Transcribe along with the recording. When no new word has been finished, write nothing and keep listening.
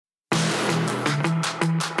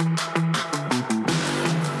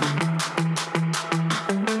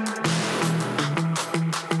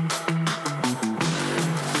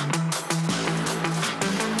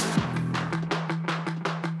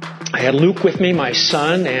I had Luke with me, my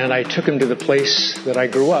son, and I took him to the place that I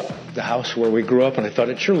grew up, the house where we grew up, and I thought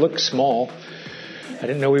it sure looked small. I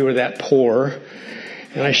didn't know we were that poor.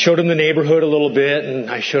 And I showed him the neighborhood a little bit, and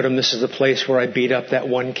I showed him this is the place where I beat up that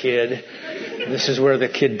one kid. This is where the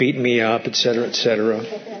kid beat me up, et cetera, et cetera.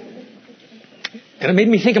 And it made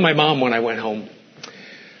me think of my mom when I went home.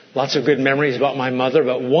 Lots of good memories about my mother,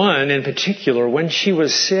 but one in particular, when she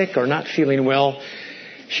was sick or not feeling well,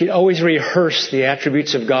 she'd always rehearse the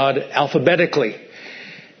attributes of God alphabetically.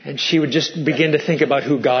 And she would just begin to think about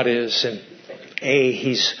who God is. And A,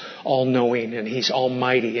 He's all-knowing, and He's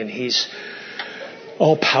almighty, and He's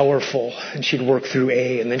all-powerful. And she'd work through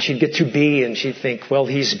A, and then she'd get to B, and she'd think, well,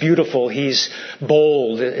 He's beautiful, He's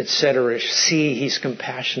bold, etc. C, He's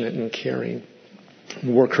compassionate and caring.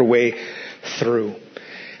 And work her way through.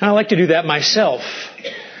 And I like to do that myself.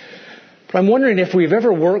 But I'm wondering if we've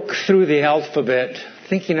ever worked through the alphabet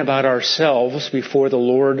thinking about ourselves before the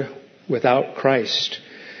Lord without Christ.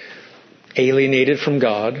 Alienated from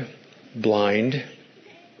God, blind,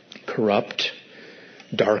 corrupt,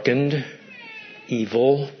 darkened,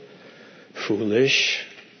 evil, foolish,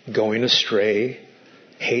 going astray,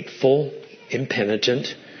 hateful,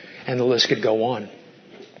 impenitent, and the list could go on.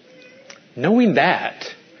 Knowing that,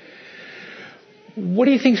 what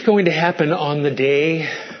do you think is going to happen on the day,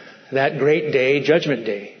 that great day, Judgment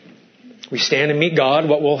Day? We stand and meet God,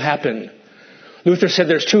 what will happen? Luther said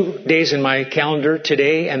there's 2 days in my calendar,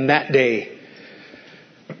 today and that day.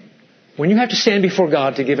 When you have to stand before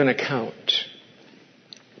God to give an account,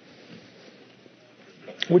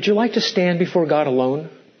 would you like to stand before God alone?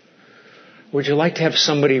 Would you like to have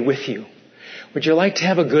somebody with you? Would you like to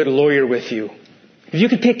have a good lawyer with you? If you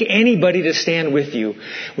could pick anybody to stand with you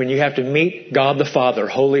when you have to meet God the Father,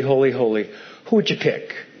 holy, holy, holy, who would you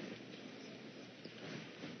pick?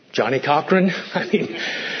 Johnny Cochran? I mean,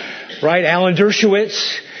 right? Alan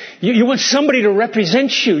Dershowitz? You want somebody to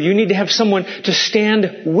represent you. You need to have someone to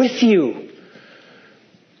stand with you.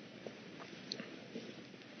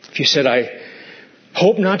 If you said, I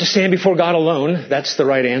hope not to stand before God alone, that's the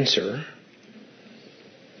right answer.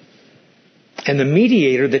 And the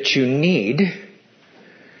mediator that you need,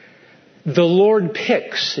 the Lord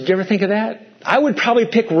picks. Did you ever think of that? I would probably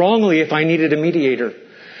pick wrongly if I needed a mediator.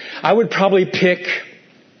 I would probably pick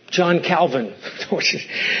John Calvin.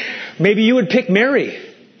 Maybe you would pick Mary,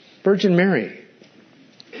 Virgin Mary.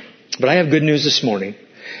 But I have good news this morning.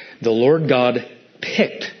 The Lord God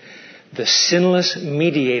picked the sinless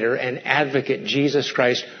mediator and advocate, Jesus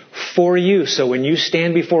Christ, for you. So when you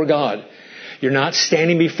stand before God, you're not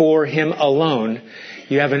standing before Him alone.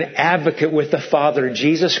 You have an advocate with the Father,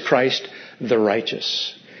 Jesus Christ, the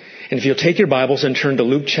righteous. And if you'll take your Bibles and turn to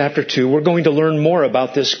Luke chapter 2, we're going to learn more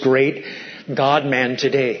about this great God-man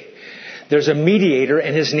today. There's a mediator,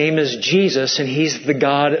 and His name is Jesus, and He's the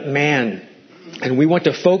God-man. And we want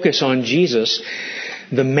to focus on Jesus,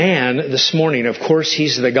 the man, this morning. Of course,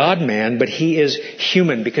 He's the God-man, but He is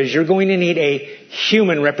human, because you're going to need a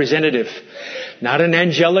human representative. Not an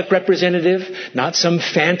angelic representative, not some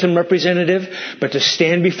phantom representative, but to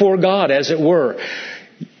stand before God, as it were.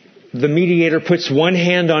 The mediator puts one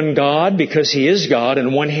hand on God because He is God,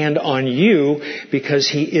 and one hand on you because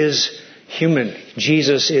He is human.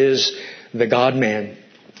 Jesus is the God-man.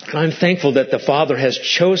 And I'm thankful that the Father has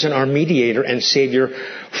chosen our mediator and Savior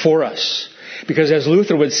for us. Because as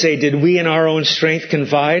Luther would say, did we in our own strength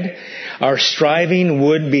confide, our striving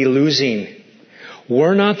would be losing.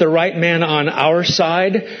 Were not the right man on our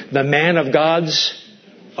side, the man of God's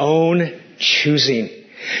own choosing.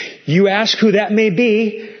 You ask who that may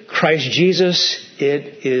be. Christ Jesus,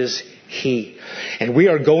 it is He. And we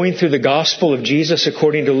are going through the gospel of Jesus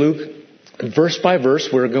according to Luke, verse by verse.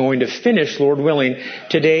 We're going to finish, Lord willing,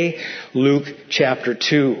 today, Luke chapter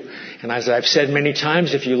 2. And as I've said many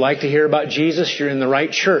times, if you like to hear about Jesus, you're in the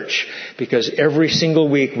right church. Because every single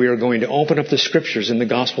week we are going to open up the Scriptures in the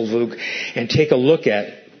Gospel of Luke and take a look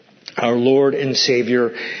at our Lord and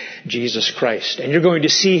Savior, Jesus Christ. And you're going to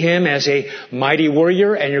see Him as a mighty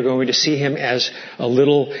warrior, and you're going to see Him as a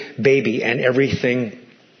little baby, and everything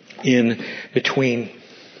in between.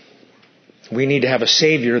 We need to have a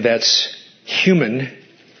Savior that's human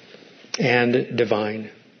and divine.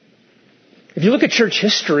 If you look at church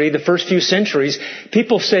history, the first few centuries,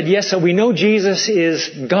 people said, yes, we know Jesus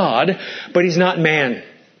is God, but He's not man.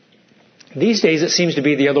 These days it seems to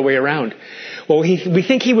be the other way around. Well, we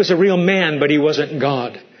think He was a real man, but He wasn't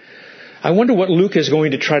God. I wonder what Luke is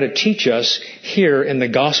going to try to teach us here in the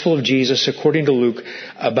Gospel of Jesus according to Luke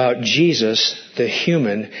about Jesus, the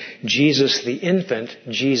human, Jesus, the infant,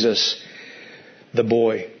 Jesus, the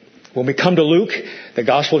boy. When we come to Luke, the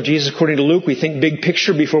Gospel of Jesus according to Luke, we think big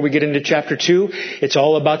picture before we get into chapter 2. It's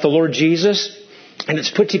all about the Lord Jesus. And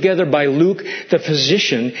it's put together by Luke, the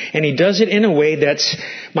physician. And he does it in a way that's,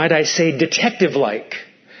 might I say, detective-like.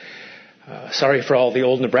 Sorry for all the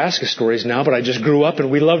old Nebraska stories now, but I just grew up and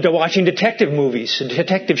we loved watching detective movies and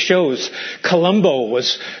detective shows. Columbo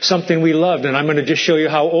was something we loved, and I'm going to just show you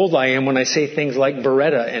how old I am when I say things like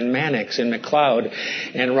Beretta and Mannix and McCloud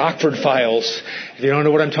and Rockford Files. If you don't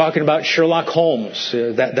know what I'm talking about, Sherlock Holmes,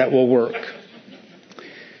 that will work.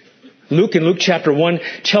 Luke in Luke chapter 1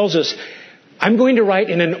 tells us, I'm going to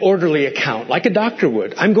write in an orderly account, like a doctor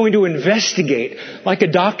would. I'm going to investigate like a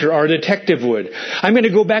doctor or a detective would. I'm going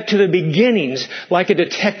to go back to the beginnings like a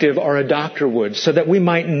detective or a doctor would, so that we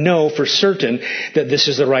might know for certain that this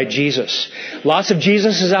is the right Jesus. Lots of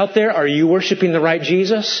Jesuses out there. Are you worshiping the right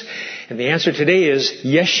Jesus? And the answer today is,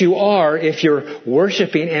 yes, you are, if you're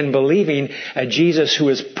worshiping and believing a Jesus who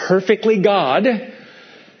is perfectly God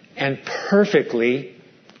and perfectly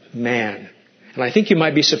man. And I think you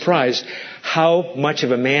might be surprised how much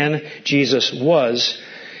of a man Jesus was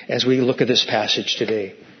as we look at this passage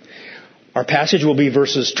today. Our passage will be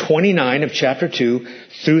verses 29 of chapter 2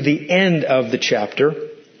 through the end of the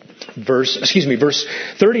chapter, verse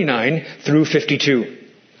 39 through 52.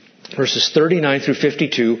 Verses 39 through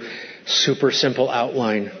 52, super simple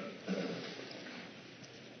outline.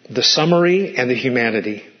 The summary and the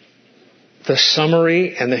humanity. The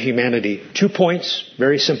summary and the humanity. 2 points,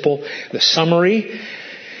 very simple. The summary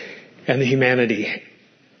and the humanity.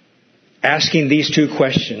 Asking these 2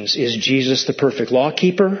 questions. Is Jesus the perfect law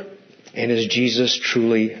keeper? And is Jesus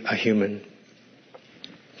truly a human?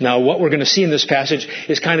 Now, what we're going to see in this passage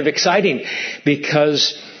is kind of exciting,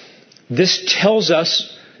 because this tells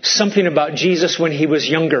us something about Jesus when he was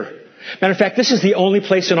younger. Matter of fact, this is the only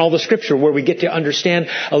place in all the Scripture where we get to understand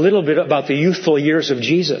a little bit about the youthful years of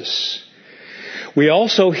Jesus. We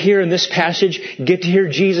also here in this passage get to hear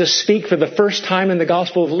Jesus speak for the first time in the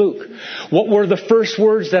Gospel of Luke. What were the first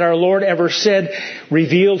words that our Lord ever said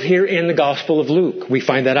revealed here in the Gospel of Luke? We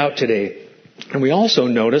find that out today. And we also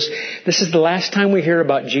notice this is the last time we hear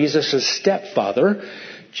about Jesus' stepfather,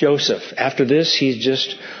 Joseph. After this, he's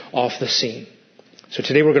just off the scene. So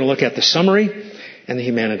today we're going to look at the summary and the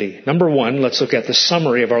humanity. Number 1, let's look at the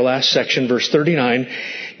summary of our last section, verse 39,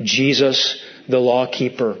 Jesus the law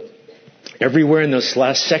keeper. Everywhere in this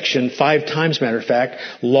last section, 5 times, matter of fact,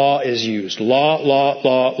 law is used. Law, law,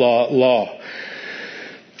 law, law, law.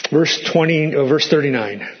 Verse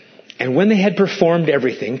 39. And when they had performed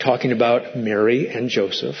everything, talking about Mary and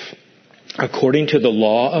Joseph, according to the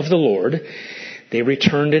law of the Lord, they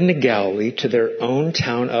returned into Galilee to their own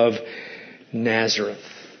town of Nazareth.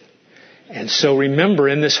 And so remember,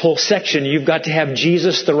 in this whole section, you've got to have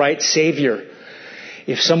Jesus the right Savior.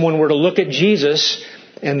 If someone were to look at Jesus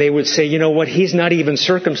and they would say, you know what, he's not even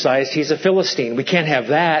circumcised, he's a Philistine. We can't have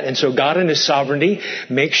that. And so God in his sovereignty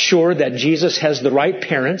makes sure that Jesus has the right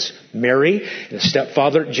parents, Mary and his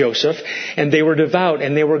stepfather, Joseph. And they were devout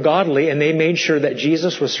and they were godly, and they made sure that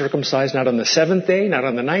Jesus was circumcised not on the 7th day, not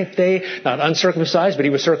on the 9th day, not uncircumcised, but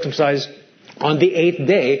he was circumcised on the 8th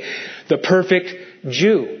day, the perfect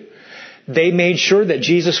Jew. They made sure that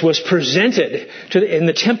Jesus was presented in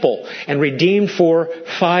the temple and redeemed for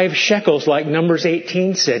 5 shekels, like Numbers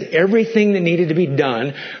 18 said. Everything that needed to be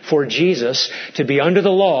done for Jesus to be under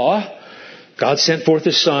the law, God sent forth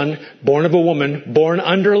His Son, born of a woman, born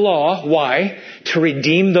under law. Why? To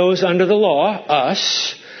redeem those under the law,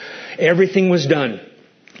 us. Everything was done.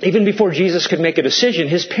 Even before Jesus could make a decision,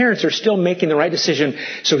 His parents are still making the right decision.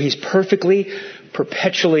 So He's perfectly,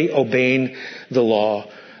 perpetually obeying the law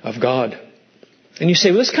of God. And you say,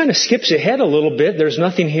 well, this kind of skips ahead a little bit. There's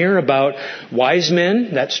nothing here about wise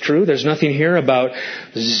men. That's true. There's nothing here about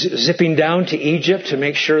zipping down to Egypt to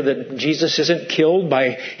make sure that Jesus isn't killed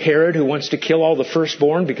by Herod, who wants to kill all the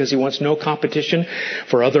firstborn because he wants no competition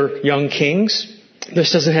for other young kings.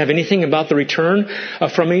 This doesn't have anything about the return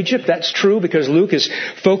from Egypt. That's true because Luke is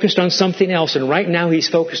focused on something else. And right now he's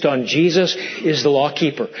focused on Jesus is the law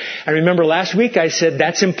keeper. I remember last week I said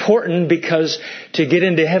that's important because to get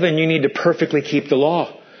into heaven you need to perfectly keep the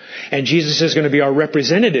law. And Jesus is going to be our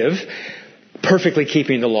representative, perfectly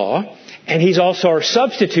keeping the law. And He's also our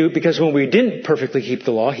substitute because when we didn't perfectly keep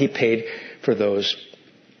the law, He paid for those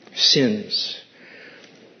sins.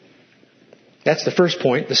 That's the first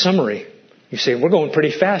point, the summary. You say, we're going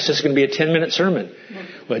pretty fast. This is going to be a 10-minute sermon.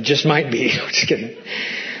 Well, it just might be. Just kidding.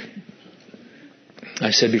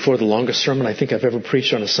 I said before, the longest sermon I think I've ever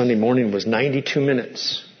preached on a Sunday morning was 92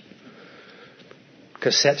 minutes.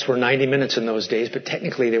 Cassettes were 90 minutes in those days, but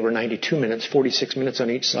technically they were 92 minutes, 46 minutes on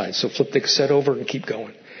each side. So flip the cassette over and keep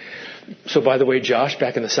going. So by the way, Josh,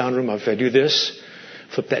 back in the sound room, if I do this,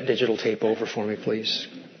 flip that digital tape over for me, please.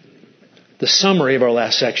 The summary of our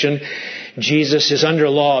last section, Jesus is under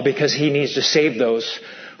law because he needs to save those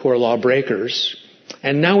who are lawbreakers.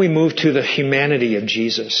 And now we move to the humanity of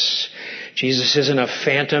Jesus. Jesus isn't a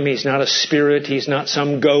phantom. He's not a spirit. He's not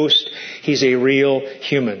some ghost. He's a real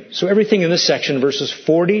human. So everything in this section, verses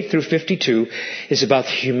 40 through 52, is about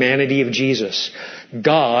the humanity of Jesus.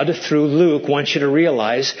 God, through Luke, wants you to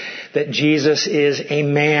realize that Jesus is a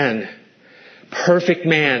man. Perfect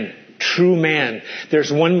man. True man.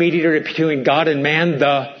 There's one mediator between God and man,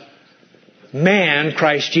 the man,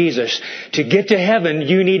 Christ Jesus. To get to heaven,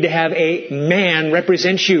 you need to have a man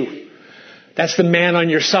represent you. That's the man on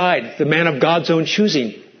your side, the man of God's own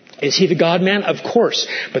choosing. Is he the God-man? Of course.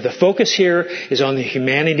 But the focus here is on the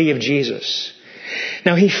humanity of Jesus.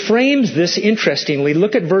 Now he frames this interestingly.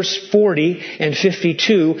 Look at verse 40 and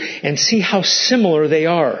 52 and see how similar they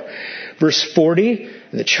are. Verse 40,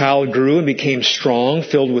 the child grew and became strong,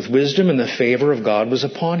 filled with wisdom, and the favor of God was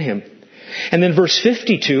upon him. And then verse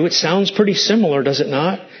 52, it sounds pretty similar, does it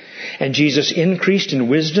not? And Jesus increased in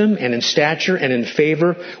wisdom and in stature and in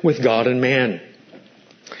favor with God and man.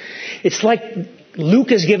 It's like Luke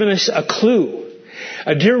has given us a clue.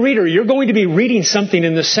 Dear reader, you're going to be reading something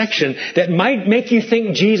in this section that might make you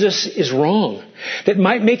think Jesus is wrong. That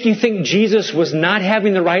might make you think Jesus was not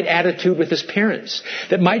having the right attitude with his parents.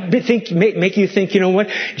 That might make you think, you know what,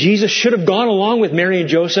 Jesus should have gone along with Mary and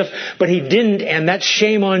Joseph, but he didn't, and that's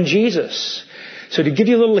shame on Jesus. So to give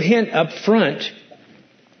you a little hint up front,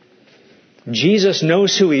 Jesus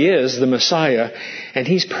knows who he is, the Messiah, and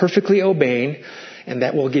he's perfectly obeying. And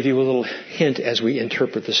that will give you a little hint as we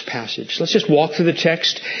interpret this passage. Let's just walk through the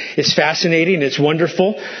text. It's fascinating. It's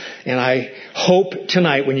wonderful. And I hope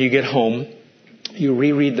tonight when you get home, you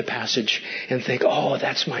reread the passage and think, oh,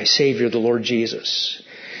 that's my Savior, the Lord Jesus.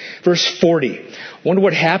 Verse 40. I wonder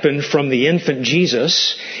what happened from the infant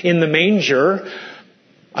Jesus in the manger,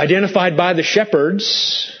 identified by the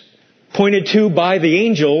shepherds, pointed to by the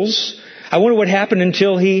angels. I wonder what happened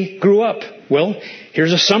until he grew up. Well,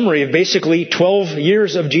 here's a summary of basically 12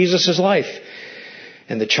 years of Jesus' life.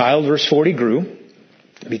 And the child, verse 40, grew,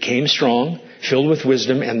 became strong, filled with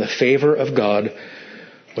wisdom, and the favor of God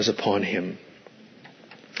was upon him.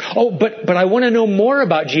 Oh, but I want to know more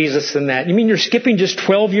about Jesus than that. You mean you're skipping just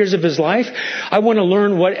 12 years of his life? I want to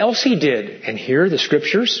learn what else he did. And here, the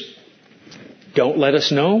scriptures don't let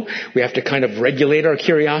us know. We have to kind of regulate our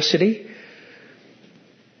curiosity.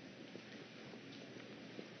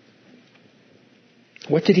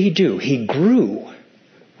 What did he do? He grew. What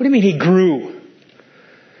do you mean he grew?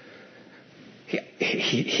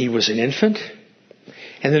 He was an infant.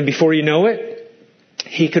 And then before you know it,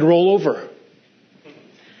 he could roll over.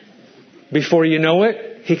 Before you know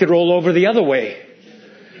it, he could roll over the other way.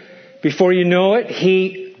 Before you know it,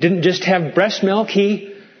 he didn't just have breast milk,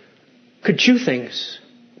 he could chew things.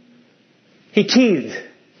 He teethed.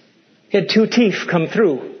 He had 2 teeth come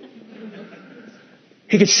through.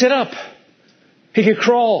 He could sit up. He could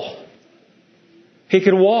crawl. He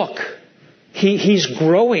could walk. He's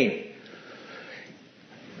growing.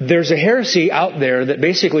 There's a heresy out there that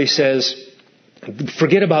basically says,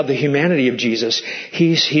 forget about the humanity of Jesus.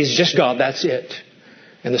 He's just God. That's it.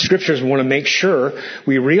 And the scriptures want to make sure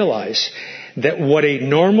we realize that what a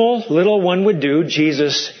normal little one would do,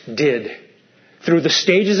 Jesus did. Through the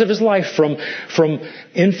stages of his life, from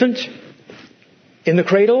infant in the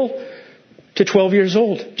cradle to 12 years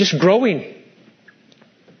old. Just growing.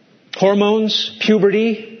 Hormones,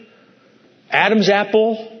 puberty, Adam's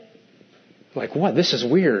apple. Like, what? This is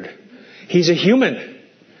weird. He's a human.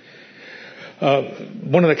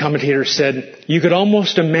 One of the commentators said, you could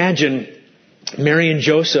almost imagine Mary and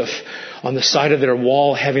Joseph on the side of their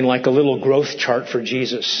wall having like a little growth chart for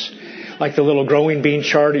Jesus. Like the little growing bean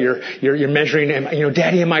chart, you're measuring,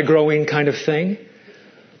 Daddy, am I growing kind of thing.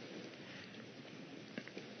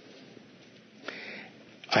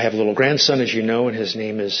 I have a little grandson, as you know, and his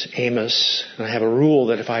name is Amos. And I have a rule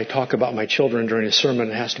that if I talk about my children during a sermon,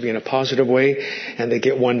 it has to be in a positive way, and they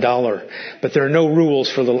get $1. But there are no rules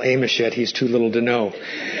for little Amos yet. He's too little to know.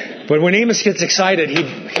 But when Amos gets excited,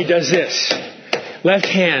 he does this. Left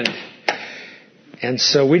hand. And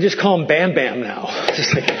so we just call him Bam Bam now.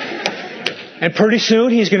 And pretty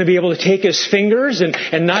soon he's going to be able to take his fingers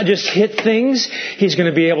and not just hit things. He's going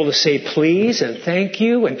to be able to say please and thank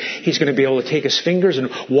you. And he's going to be able to take his fingers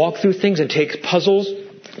and walk through things and take puzzles,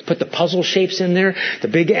 put the puzzle shapes in there, the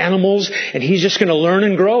big animals. And he's just going to learn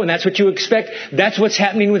and grow. And that's what you expect. That's what's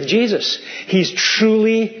happening with Jesus. He's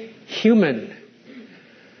truly human.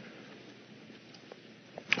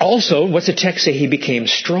 Also, what's the text say? He became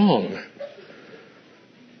strong.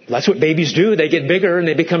 That's what babies do. They get bigger and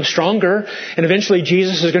they become stronger. And eventually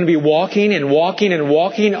Jesus is going to be walking and walking and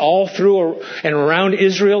walking all through and around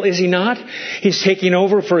Israel, is he not? He's taking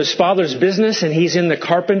over for his father's business, and he's in the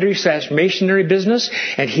carpentry/masonry business,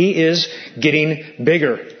 and he is getting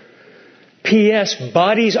bigger. P.S.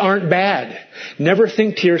 Bodies aren't bad. Never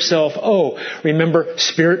think to yourself, oh, remember,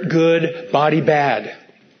 spirit good, body bad.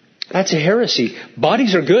 That's a heresy.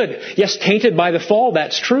 Bodies are good. Yes, tainted by the fall,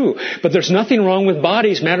 that's true. But there's nothing wrong with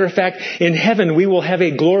bodies. Matter of fact, in heaven we will have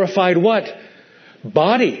a glorified what?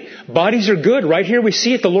 Body. Bodies are good. Right here we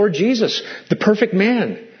see it, the Lord Jesus, the perfect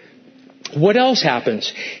man. What else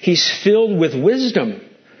happens? He's filled with wisdom.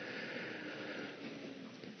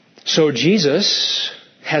 So Jesus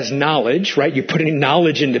has knowledge, right? You put any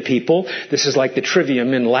knowledge into people. This is like the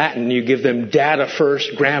trivium in Latin. You give them data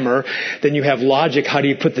first, grammar. Then you have logic. How do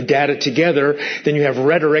you put the data together? Then you have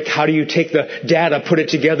rhetoric. How do you take the data, put it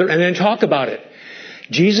together, and then talk about it?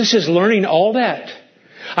 Jesus is learning all that.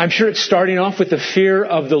 I'm sure it's starting off with the fear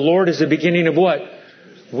of the Lord as the beginning of what?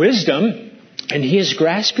 Wisdom. And he is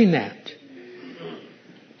grasping that.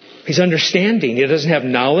 He's understanding. He doesn't have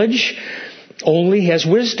knowledge. Only has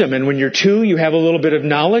wisdom. And when you're 2, you have a little bit of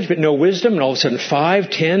knowledge, but no wisdom. And all of a sudden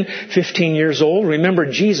 5, 10, 15 years old.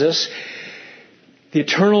 Remember, Jesus, the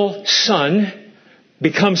eternal Son,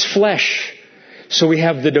 becomes flesh. So we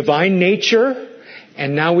have the divine nature,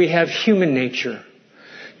 and now we have human nature.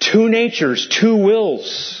 2 natures, 2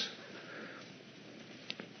 wills.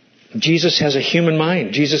 Jesus has a human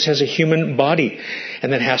mind. Jesus has a human body,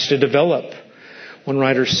 and that has to develop. One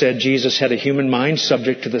writer said Jesus had a human mind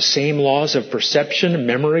subject to the same laws of perception,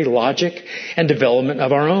 memory, logic, and development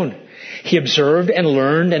of our own. He observed and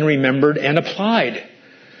learned and remembered and applied.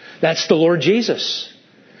 That's the Lord Jesus.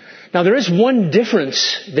 Now there is one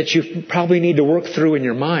difference that you probably need to work through in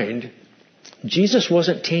your mind. Jesus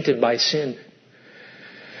wasn't tainted by sin.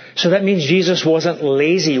 So that means Jesus wasn't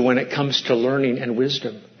lazy when it comes to learning and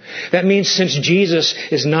wisdom. That means since Jesus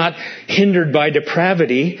is not hindered by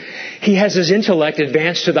depravity, he has his intellect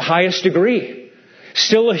advanced to the highest degree.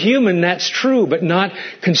 Still a human, that's true, but not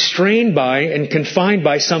constrained by and confined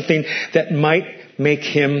by something that might make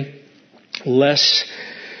him less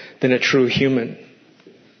than a true human.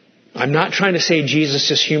 I'm not trying to say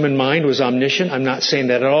Jesus' human mind was omniscient. I'm not saying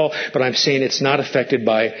that at all, but I'm saying it's not affected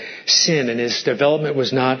by sin, and his development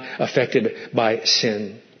was not affected by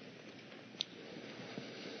sin.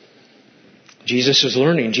 Jesus is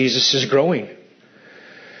learning. Jesus is growing.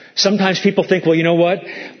 Sometimes people think, well, you know what?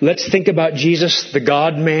 Let's think about Jesus, the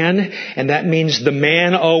God-man, and that means the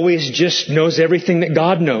man always just knows everything that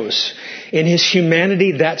God knows. In his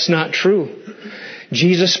humanity, that's not true.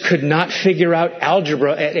 Jesus could not figure out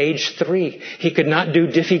algebra at age 3. He could not do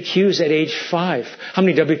Diffie-Qs at age 5. How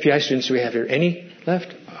many WPI students do we have here? Any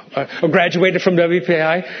left? Graduated from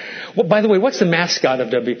WPI? Well, by the way, what's the mascot of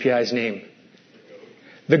WPI's name?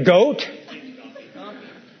 The goat?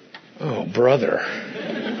 Oh, brother.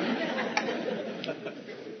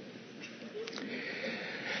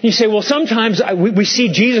 You say, well, sometimes we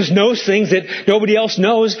see Jesus knows things that nobody else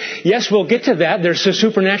knows. Yes, we'll get to that. There's a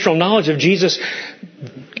supernatural knowledge of Jesus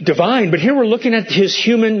divine. But here we're looking at his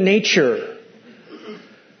human nature.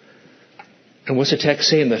 And what's the text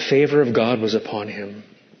say? And the favor of God was upon him.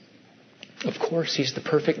 Of course, he's the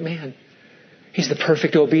perfect man. He's the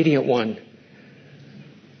perfect obedient one.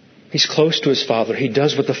 He's close to his Father. He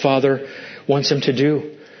does what the Father wants him to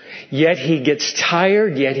do. Yet he gets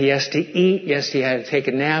tired. Yet he has to eat. Yes, he had to take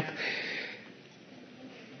a nap.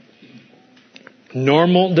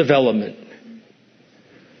 Normal development.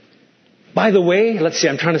 By the way, let's see,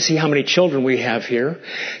 I'm trying to see how many children we have here.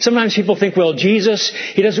 Sometimes people think, well, Jesus,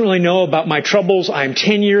 he doesn't really know about my troubles. I'm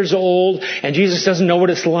 10 years old, and Jesus doesn't know what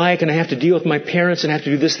it's like, and I have to deal with my parents and have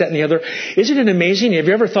to do this, that, and the other. Isn't it amazing? Have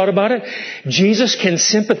you ever thought about it? Jesus can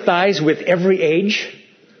sympathize with every age.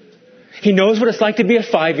 He knows what it's like to be a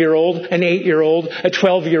 5-year-old, an 8-year-old, a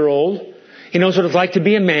 12-year-old. He knows what it's like to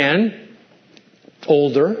be a man,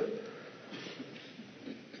 older.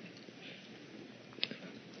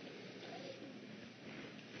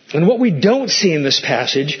 And what we don't see in this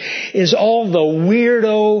passage is all the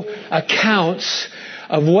weirdo accounts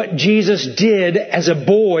of what Jesus did as a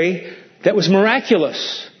boy that was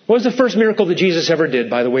miraculous. What was the first miracle that Jesus ever did,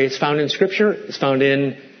 by the way? It's found in Scripture. It's found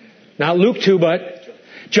in, not Luke 2, but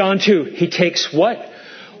John 2. He takes what?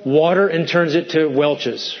 Water and turns it to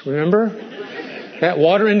Welch's. Remember? That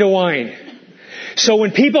water into wine. So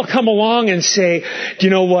when people come along and say, do you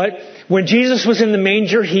know what? When Jesus was in the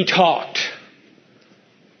manger, he talked.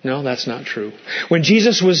 No, that's not true. When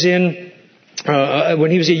Jesus was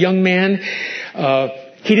when he was a young man,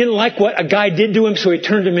 he didn't like what a guy did to him, so he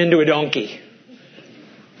turned him into a donkey.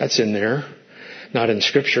 That's in there. Not in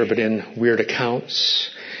Scripture, but in weird accounts.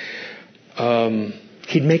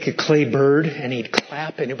 He'd make a clay bird and he'd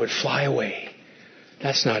clap and it would fly away.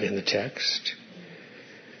 That's not in the text.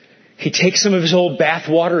 He'd take some of his old bath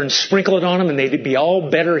water and sprinkle it on them and they'd be all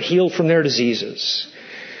better healed from their diseases.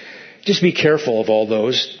 Just be careful of all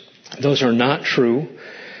those. Those are not true.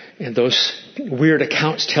 And those weird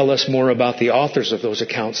accounts tell us more about the authors of those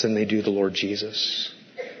accounts than they do the Lord Jesus.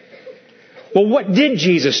 Well, what did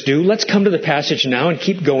Jesus do? Let's come to the passage now and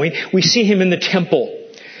keep going. We see him in the temple.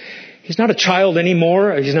 He's not a child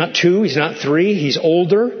anymore. He's not 2. He's not 3. He's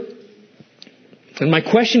older. And my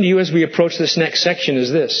question to you as we approach this next section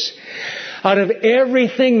is this. Out of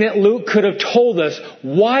everything that Luke could have told us,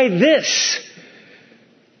 why this?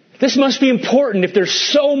 This must be important. If there's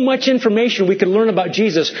so much information we could learn about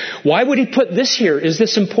Jesus, why would he put this here? Is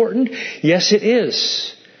this important? Yes, it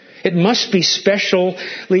is. It must be specially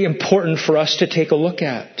important for us to take a look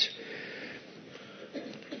at.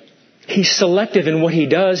 He's selective in what he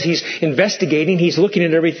does. He's investigating. He's looking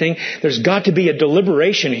at everything. There's got to be a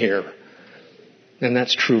deliberation here. And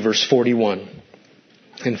that's true, verse 41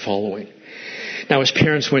 and following. Now his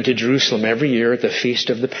parents went to Jerusalem every year at the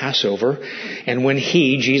feast of the Passover. And when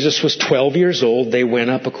Jesus was 12 years old, they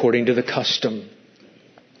went up according to the custom.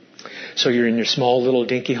 So you're in your small little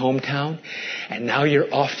dinky hometown, and now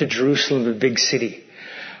you're off to Jerusalem, the big city.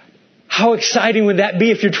 How exciting would that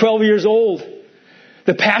be if you're 12 years old?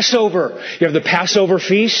 The Passover. You have the Passover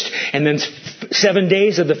feast, and then 7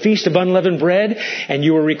 days of the Feast of Unleavened Bread, and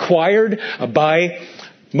you were required by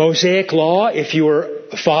Mosaic law, if you were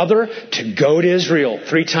a father, to go to Israel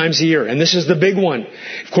 3 times a year. And this is the big one.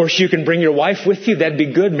 Of course, you can bring your wife with you. That'd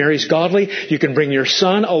be good. Mary's godly. You can bring your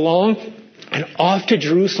son along. And off to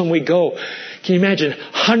Jerusalem we go. Can you imagine?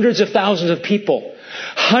 Hundreds of thousands of people.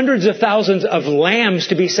 Hundreds of thousands of lambs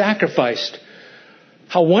to be sacrificed.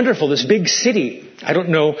 How wonderful, this big city. I don't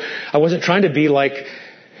know, I wasn't trying to be like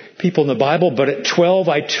people in the Bible, but at 12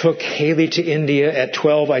 I took Haley to India. At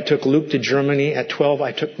 12 I took Luke to Germany. At 12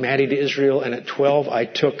 I took Maddie to Israel. And at 12 I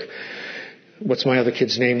took, what's my other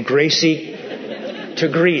kid's name? Gracie to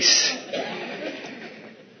Greece.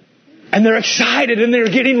 And they're excited and they're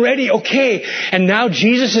getting ready. Okay. And now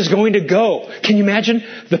Jesus is going to go. Can you imagine?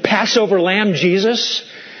 The Passover lamb Jesus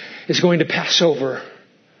is going to pass over.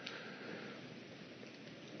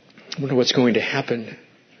 I wonder what's going to happen.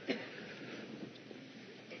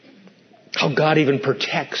 How God even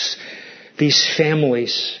protects these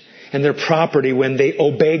families and their property when they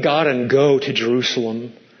obey God and go to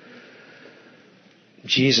Jerusalem.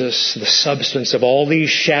 Jesus, the substance of all these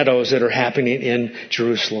shadows that are happening in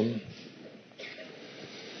Jerusalem.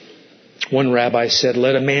 One rabbi said,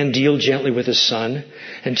 let a man deal gently with his son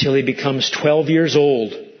until he becomes 12 years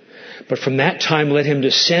old. But from that time, let him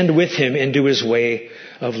descend with him into his way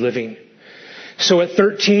of living. So at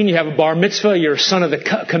 13, you have a bar mitzvah. You're a son of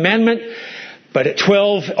the commandment. But at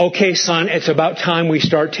 12, okay, son, it's about time we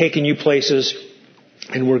start taking you places.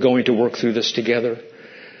 And we're going to work through this together.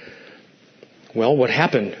 Well, what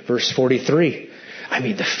happened? Verse 43. I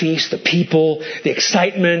mean, the feast, the people, the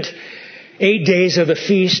excitement. 8 days of the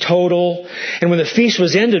feast total. And when the feast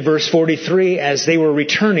was ended, verse 43, as they were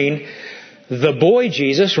returning, the boy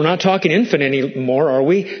Jesus, we're not talking infant anymore, are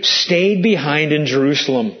we? Stayed behind in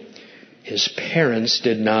Jerusalem. His parents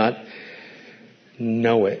did not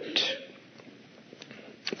know it.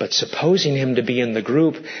 But supposing him to be in the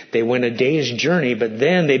group, they went a day's journey, but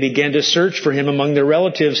then they began to search for him among their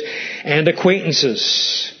relatives and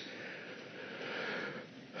acquaintances.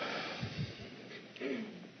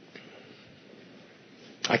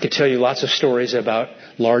 I could tell you lots of stories about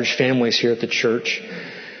large families here at the church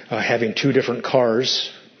having 2 different cars,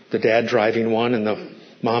 the dad driving one and the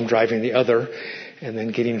mom driving the other, and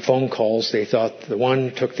then getting phone calls. They thought the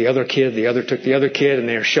one took the other kid, the other took the other kid, and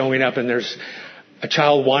they're showing up and there's a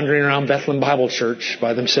child wandering around Bethlehem Bible Church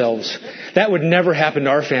by themselves. That would never happen to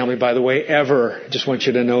our family, by the way, ever. Just want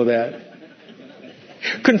you to know that.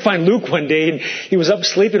 Couldn't find Luke one day, and he was up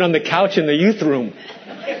sleeping on the couch in the youth room.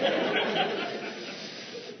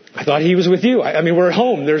 I thought he was with you. I mean, we're at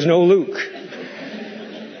home. There's no Luke.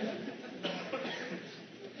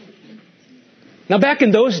 Now, back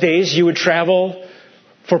in those days, you would travel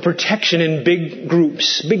for protection in big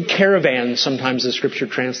groups, big caravans, sometimes the Scripture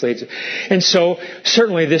translates it. And so,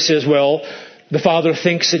 certainly this is, well, the father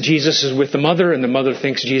thinks that Jesus is with the mother, and the mother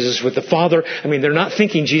thinks Jesus is with the father. I mean, they're not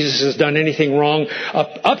thinking Jesus has done anything wrong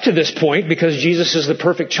up to this point, because Jesus is the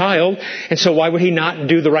perfect child. And so why would he not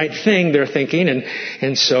do the right thing, they're thinking.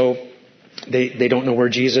 And so they don't know where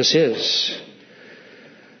Jesus is.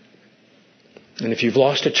 And if you've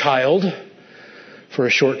lost a child For a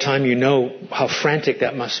short time, you know how frantic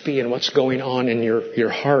that must be and what's going on in your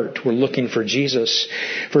heart. We're looking for Jesus.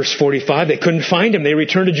 Verse 45, they couldn't find him. They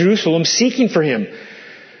returned to Jerusalem seeking for him.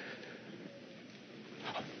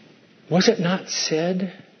 Was it not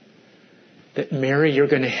said that, Mary, you're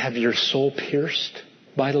going to have your soul pierced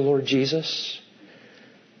by the Lord Jesus?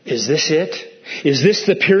 Is this it? Is this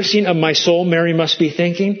the piercing of my soul, Mary must be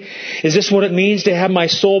thinking? Is this what it means to have my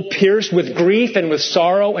soul pierced with grief and with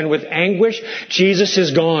sorrow and with anguish? Jesus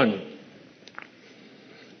is gone.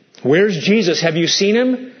 Where's Jesus? Have you seen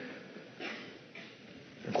him?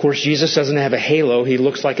 Of course, Jesus doesn't have a halo. He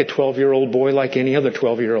looks like a 12-year-old boy, like any other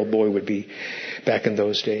 12-year-old boy would be back in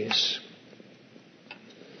those days.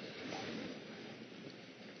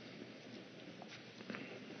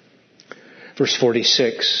 Verse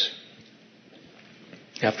 46.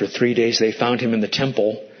 After 3 days, they found him in the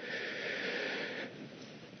temple.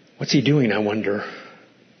 What's he doing, I wonder?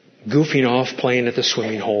 Goofing off, playing at the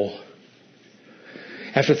swimming hole.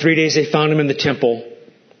 After 3 days, they found him in the temple,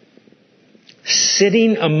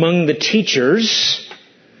 sitting among the teachers,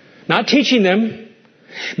 not teaching them,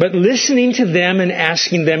 but listening to them and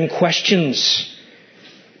asking them questions.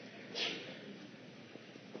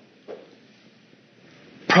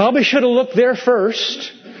 Probably should have looked there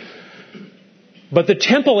first. But the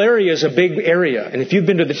temple area is a big area. And if you've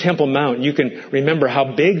been to the Temple Mount, you can remember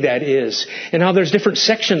how big that is. And how there's different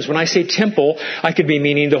sections. When I say temple, I could be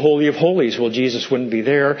meaning the Holy of Holies. Well, Jesus wouldn't be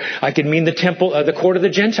there. I could mean the temple, the court of the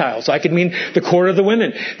Gentiles. I could mean the court of the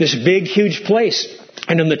women. This big, huge place.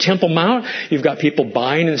 And in the Temple Mount, you've got people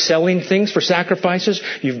buying and selling things for sacrifices.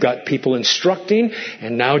 You've got people instructing.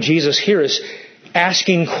 And now Jesus here is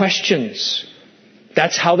asking questions.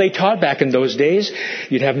 That's how they taught back in those days.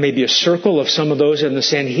 You'd have maybe a circle of some of those in the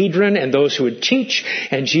Sanhedrin and those who would teach,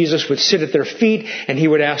 and Jesus would sit at their feet and he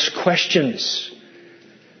would ask questions.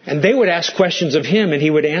 And they would ask questions of him and he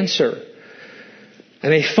would answer.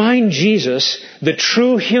 And they find Jesus, the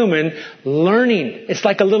true human, learning. It's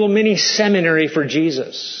like a little mini seminary for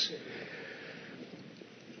Jesus.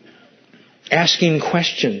 Asking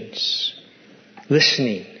questions,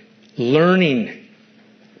 listening, learning.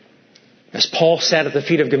 As Paul sat at the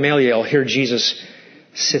feet of Gamaliel, here Jesus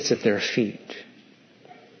sits at their feet.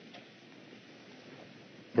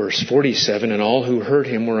 Verse 47, and all who heard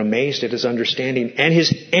him were amazed at his understanding and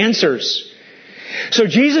his answers. So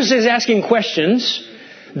Jesus is asking questions,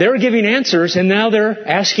 they're giving answers, and now they're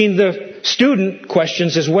asking the student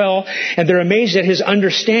questions as well, and they're amazed at his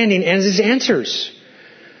understanding and his answers.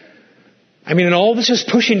 I mean, and all this is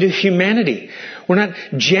pushing to humanity. We're not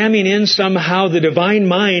jamming in somehow the divine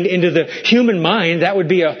mind into the human mind. That would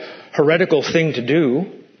be a heretical thing to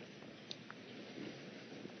do.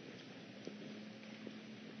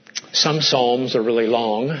 Some psalms are really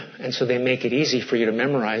long, and so they make it easy for you to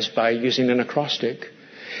memorize by using an acrostic.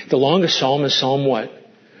 The longest psalm is Psalm what?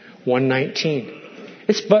 119.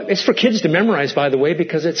 It's for kids to memorize, by the way,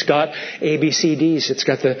 because it's got ABCDs. It's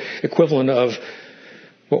got the equivalent of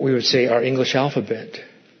what we would say our English alphabet.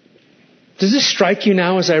 Does this strike you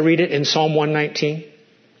now as I read it in Psalm 119?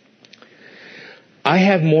 I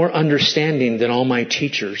have more understanding than all my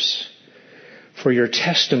teachers, for your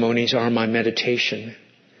testimonies are my meditation.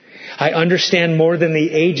 I understand more than the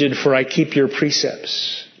aged, for I keep your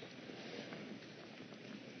precepts.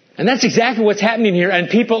 And that's exactly what's happening here, and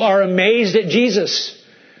people are amazed at Jesus.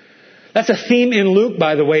 That's a theme in Luke,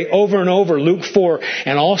 by the way, over and over, Luke 4.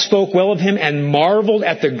 And all spoke well of him and marveled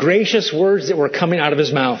at the gracious words that were coming out of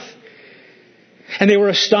his mouth. And they were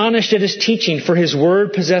astonished at his teaching, for his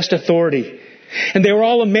word possessed authority. And they were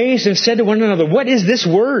all amazed and said to one another, what is this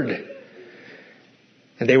word?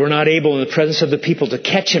 And they were not able in the presence of the people to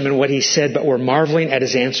catch him in what he said, but were marveling at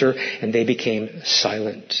his answer, and they became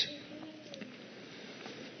silent.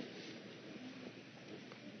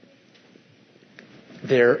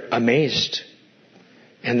 They're amazed.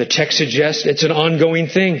 And the text suggests it's an ongoing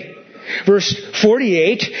thing. Verse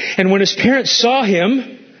 48, and when his parents saw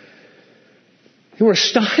him, they were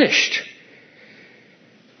astonished.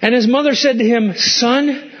 And his mother said to him,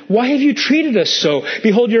 Son, why have you treated us so?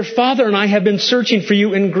 Behold, your father and I have been searching for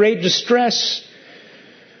you in great distress.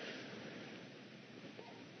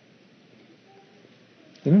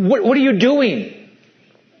 What are you doing?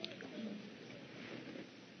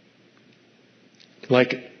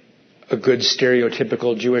 Like a good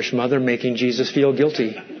stereotypical Jewish mother making Jesus feel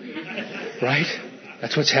guilty. Right?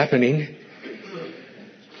 That's what's happening.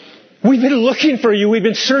 We've been looking for you. We've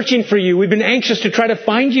been searching for you. We've been anxious to try to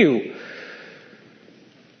find you.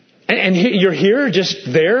 And you're here,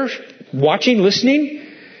 just there, watching, listening.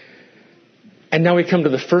 And now we come to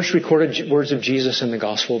the first recorded words of Jesus in the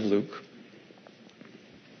Gospel of Luke.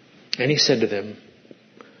 And he said to them,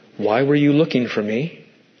 Why were you looking for me?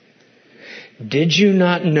 Did you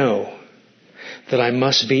not know that I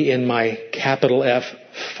must be in my capital F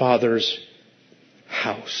Father's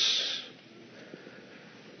house?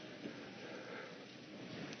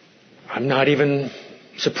 I'm not even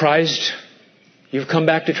surprised you've come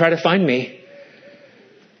back to try to find me.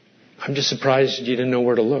 I'm just surprised you didn't know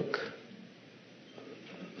where to look.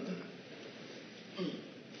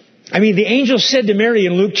 I mean, the angel said to Mary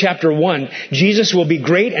in Luke chapter 1, Jesus will be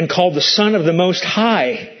great and called the Son of the Most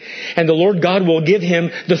High, and the Lord God will give him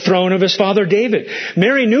the throne of his father David.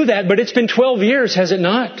 Mary knew that, but it's been 12 years, has it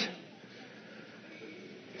not?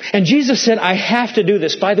 And Jesus said, I have to do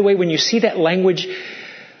this. By the way, when you see that language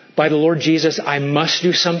by the Lord Jesus, I must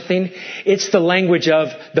do something, it's the language of,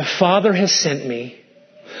 the Father has sent me.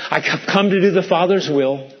 I have come to do the Father's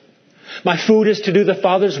will. My food is to do the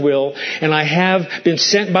Father's will, and I have been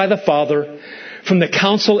sent by the Father from the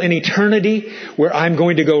council in eternity where I'm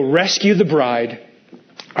going to go rescue the bride.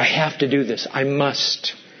 I have to do this. I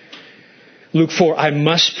must. Luke 4, I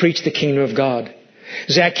must preach the kingdom of God.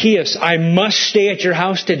 Zacchaeus, I must stay at your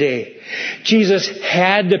house today. Jesus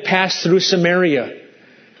had to pass through Samaria.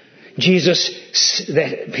 He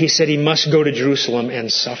said he must go to Jerusalem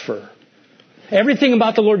and suffer. Everything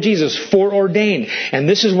about the Lord Jesus foreordained. And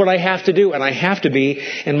this is what I have to do. And I have to be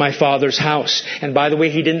in my Father's house. And by the way,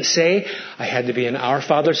 he didn't say I had to be in our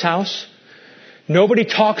Father's house. Nobody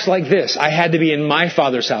talks like this. I had to be in my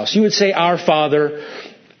Father's house. You would say our Father,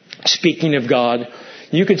 speaking of God.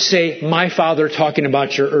 You could say my Father, talking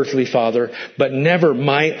about your earthly father. But never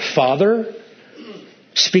my Father,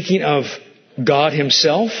 speaking of God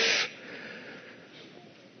himself.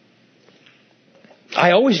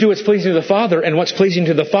 I always do what's pleasing to the Father, and what's pleasing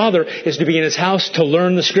to the Father is to be in his house to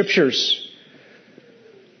learn the Scriptures.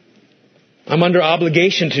 I'm under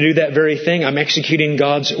obligation to do that very thing. I'm executing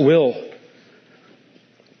God's will.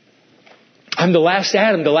 I'm the last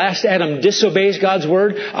Adam. The last Adam disobeys God's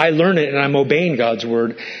word. I learn it, and I'm obeying God's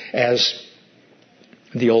word as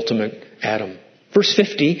the ultimate Adam. Verse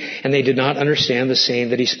 50, and they did not understand the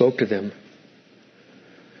saying that he spoke to them.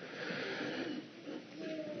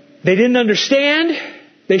 They didn't understand.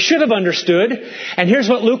 They should have understood. And here's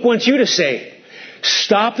what Luke wants you to say.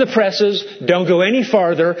 Stop the presses. Don't go any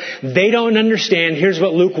farther. They don't understand. Here's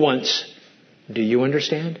what Luke wants. Do you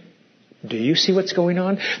understand? Do you see what's going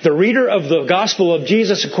on? The reader of the Gospel of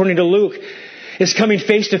Jesus, according to Luke, is coming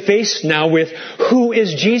face to face now with, who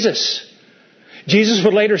is Jesus? Jesus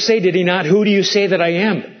would later say, did he not, who do you say that I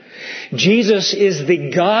am? Jesus is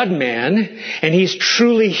the God-man, and he's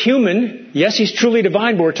truly human. Yes, he's truly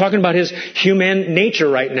divine, but we're talking about his human nature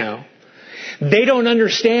right now. They don't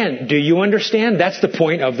understand. Do you understand? That's the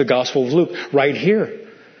point of the Gospel of Luke right here.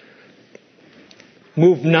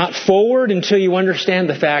 Move not forward until you understand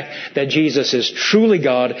the fact that Jesus is truly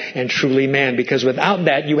God and truly man, because without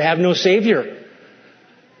that, you have no Savior.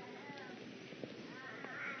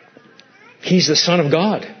 He's the Son of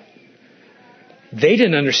God. They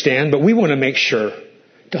didn't understand, but we want to make sure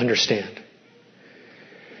to understand.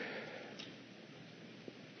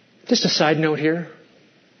 Just a side note here.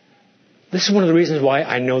 This is one of the reasons why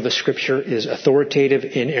I know the Scripture is authoritative,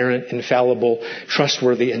 inerrant, infallible,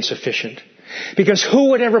 trustworthy, and sufficient. Because who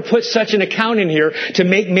would ever put such an account in here to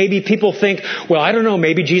make maybe people think, well, I don't know,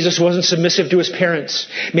 maybe Jesus wasn't submissive to his parents.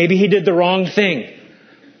 Maybe he did the wrong thing.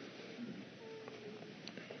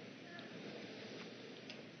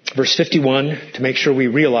 Verse 51, to make sure we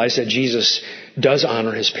realize that Jesus does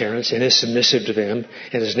honor his parents and is submissive to them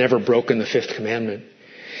and has never broken the fifth commandment.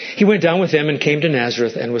 He went down with them and came to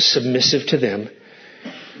Nazareth and was submissive to them.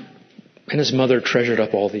 And his mother treasured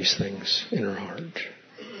up all these things in her heart.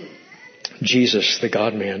 Jesus, the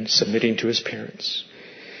God-man, submitting to his parents.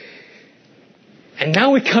 And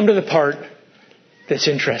now we come to the part that's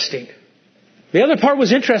interesting. The other part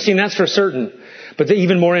was interesting, that's for certain. But the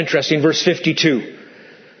even more interesting, verse 52.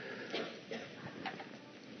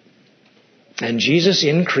 And Jesus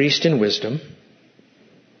increased in wisdom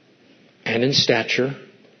and in stature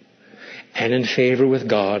and in favor with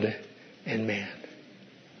God and man.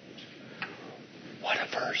 What a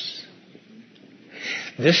verse.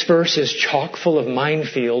 This verse is chock full of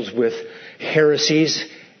minefields with heresies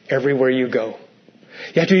everywhere you go.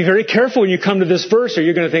 You have to be very careful when you come to this verse, or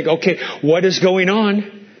you're going to think, okay, what is going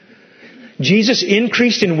on? Jesus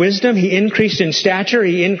increased in wisdom. He increased in stature.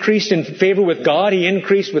 He increased in favor with God. He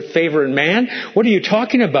increased with favor in man. What are you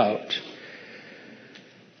talking about?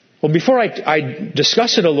 Well, before I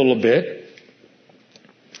discuss it a little bit,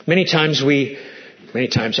 many times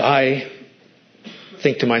I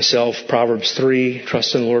think to myself, Proverbs 3,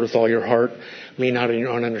 trust in the Lord with all your heart. Lean not on your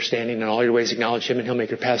own understanding. In all your ways acknowledge Him and He'll make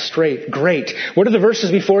your path straight. Great. What are the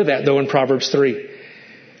verses before that, though, in Proverbs 3?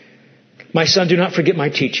 My son, do not forget my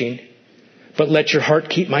teaching, but let your heart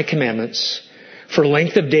keep my commandments. For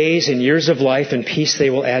length of days and years of life and peace they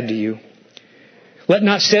will add to you. Let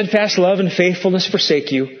not steadfast love and faithfulness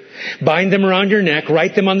forsake you. Bind them around your neck.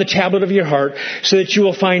 Write them on the tablet of your heart so that you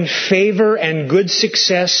will find favor and good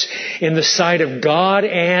success in the sight of God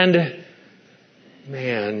and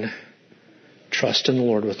man. Trust in the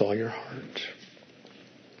Lord with all your heart.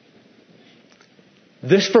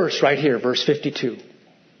 This verse right here, verse 52,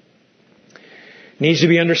 needs to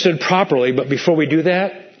be understood properly. But before we do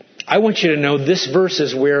that, I want you to know this verse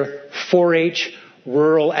is where 4-H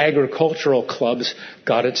rural agricultural clubs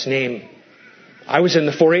got its name. I was in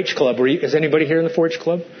the 4-H club. Is anybody here in the 4-H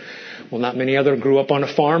club? Well, not many other. Grew up on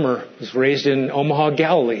a farm or was raised in Omaha,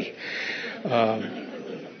 Galilee.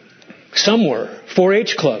 Some were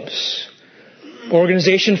 4-H clubs.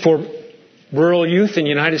 Organization for rural youth in the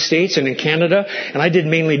United States and in Canada. And I did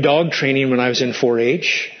mainly dog training when I was in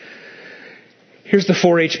 4-H. Here's the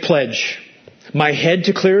 4-H pledge. My head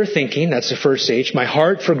to clearer thinking, that's the first H. My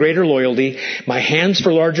heart for greater loyalty. My hands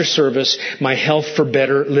for larger service. My health for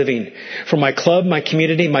better living. For my club, my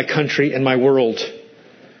community, my country, and my world.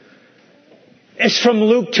 It's from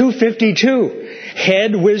Luke 2:52.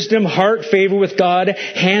 Head, wisdom, heart, favor with God.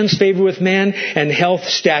 Hands, favor with man. And health,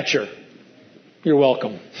 stature. You're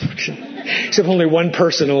welcome. Except only one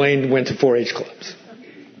person, Elaine, went to 4-H clubs.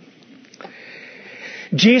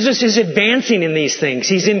 Jesus is advancing in these things.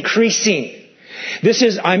 He's increasing.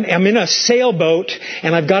 I'm in a sailboat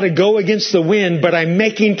and I've got to go against the wind, but I'm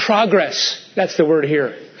making progress. That's the word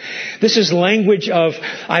here. This is language of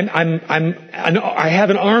I have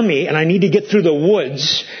an army and I need to get through the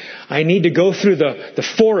woods. I need to go through the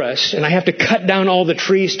forest and I have to cut down all the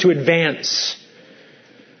trees to advance.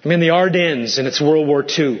 I'm in the Ardennes and it's World War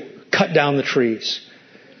II. Cut down the trees.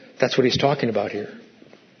 That's what he's talking about here.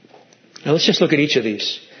 Now let's just look at each of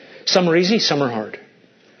these. Some are easy, some are hard.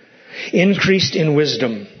 Increased in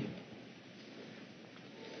wisdom.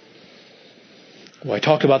 Well, I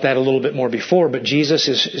talked about that a little bit more before, but Jesus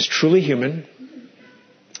is truly human.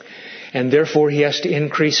 And therefore he has to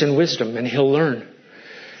increase in wisdom and he'll learn.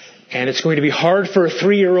 And it's going to be hard for a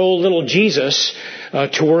 3-year-old little Jesus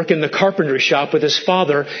to work in the carpentry shop with his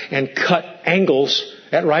father and cut angles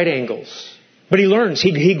at right angles. But he learns.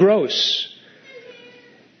 He grows.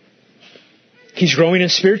 He's growing in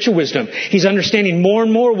spiritual wisdom. He's understanding more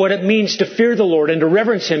and more what it means to fear the Lord and to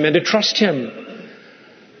reverence Him and to trust Him.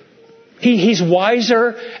 He's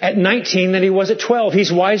wiser at 19 than he was at 12.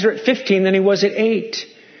 He's wiser at 15 than he was at 8.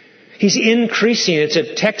 He's increasing. It's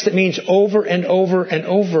a text that means over and over and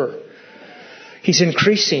over. He's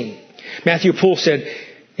increasing. Matthew Poole said,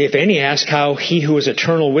 if any ask how he who is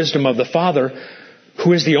eternal wisdom of the Father,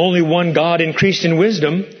 who is the only one God increased in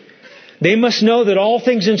wisdom, they must know that all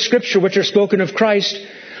things in Scripture which are spoken of Christ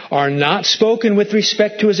are not spoken with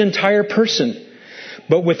respect to His entire person,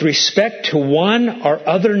 but with respect to one or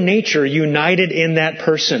other nature united in that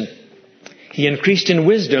person. He increased in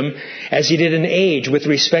wisdom as He did in age with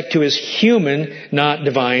respect to His human, not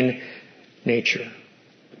divine nature.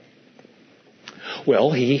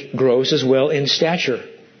 Well, He grows as well in stature.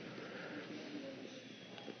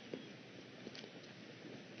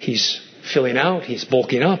 He's filling out. He's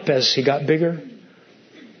bulking up as He got bigger.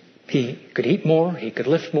 He could eat more. He could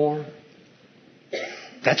lift more.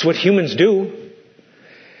 That's what humans do.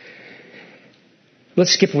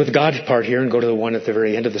 Let's skip with God's part here and go to the one at the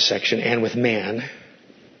very end of the section, and with man.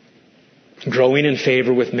 Growing in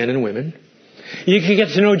favor with men and women. You can get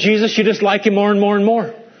to know Jesus, you just like Him more and more and more.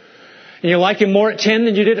 And you like Him more at 10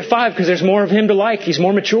 than you did at 5 because there's more of Him to like. He's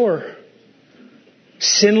more mature.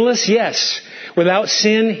 Sinless, yes. Without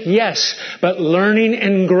sin, yes. But learning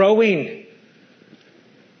and growing.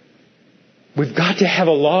 We've got to have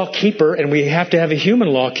a law keeper and we have to have a human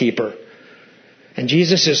law keeper. And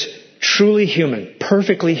Jesus is truly human,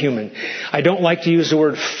 perfectly human. I don't like to use the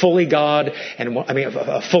word fully God and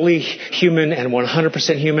fully human and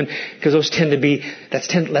 100% human because those tend to be,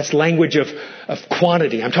 that's language of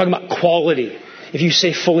quantity. I'm talking about quality. If you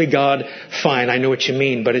say fully God, fine, I know what you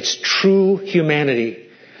mean, but it's true humanity.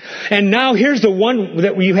 And now here's the one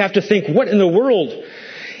that you have to think, what in the world?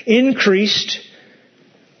 Increased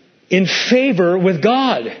in favor with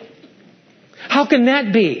God. How can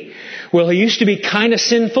that be? Well, he used to be kind of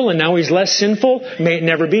sinful and now he's less sinful. May it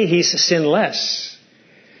never be. He's sinless.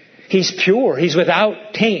 He's pure. He's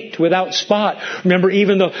without taint, without spot. Remember,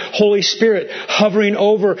 even the Holy Spirit hovering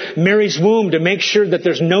over Mary's womb to make sure that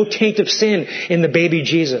there's no taint of sin in the baby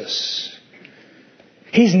Jesus.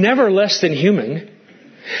 He's never less than human.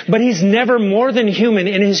 But He's never more than human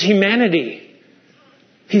in His humanity.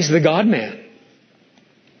 He's the God-man.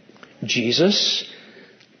 Jesus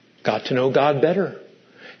got to know God better.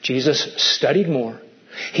 Jesus studied more.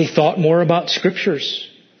 He thought more about Scriptures.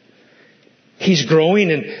 He's growing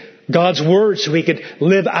in God's Word so He could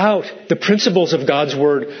live out the principles of God's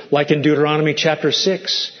Word, like in Deuteronomy chapter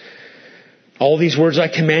 6. All these words I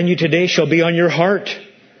command you today shall be on your heart.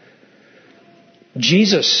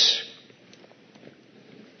 Jesus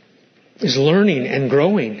is learning and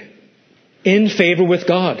growing in favor with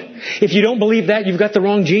God. If you don't believe that, you've got the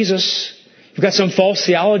wrong Jesus. You've got some false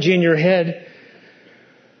theology in your head.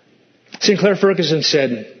 Sinclair Ferguson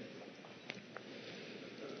said,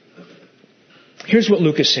 here's what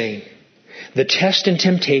Luke is saying. The tests and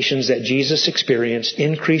temptations that Jesus experienced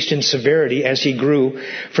increased in severity as He grew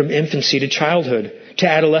from infancy to childhood, to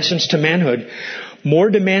adolescence to manhood.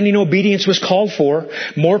 More demanding obedience was called for.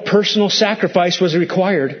 More personal sacrifice was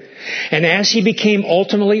required. And as He became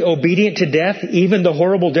ultimately obedient to death, even the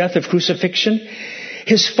horrible death of crucifixion,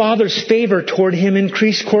 His Father's favor toward Him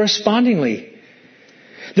increased correspondingly.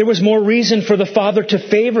 There was more reason for the Father to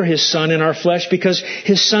favor His Son in our flesh because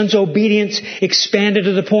His Son's obedience expanded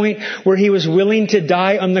to the point where He was willing to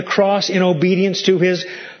die on the cross in obedience to His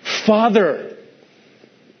Father.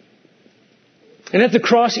 And at the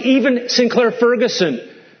cross, even Sinclair Ferguson,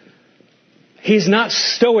 he's not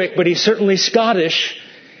stoic, but he's certainly Scottish.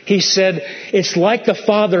 He said, it's like the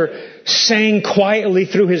Father sang quietly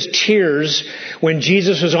through His tears when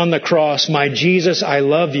Jesus was on the cross, my Jesus, I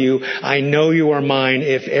love you. I know you are mine.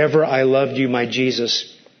 If ever I loved you, my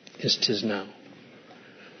Jesus, 'tis now.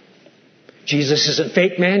 Jesus isn't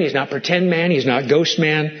fake man. He's not pretend man. He's not ghost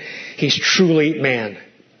man. He's truly man.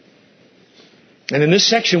 And in this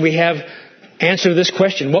section we have answer to this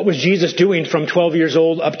question. What was Jesus doing from 12 years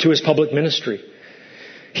old up to His public ministry?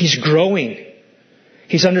 He's growing.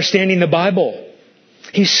 He's understanding the Bible.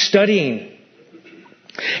 He's studying.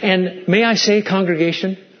 And may I say,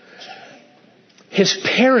 congregation, His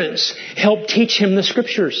parents helped teach Him the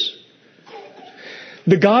Scriptures.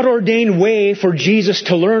 The God-ordained way for Jesus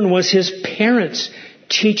to learn was His parents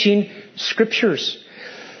teaching Scriptures.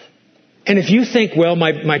 And if you think, well,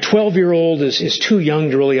 my 12-year-old is too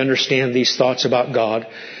young to really understand these thoughts about God,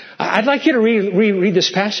 I'd like you to reread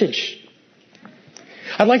this passage.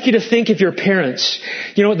 I'd like you to think of your parents.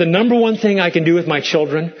 You know, the number one thing I can do with my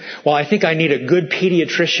children, well, I think I need a good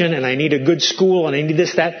pediatrician and I need a good school and I need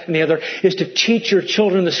this, that, and the other, is to teach your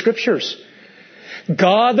children the Scriptures.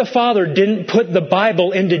 God the Father didn't put the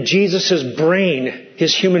Bible into Jesus' brain,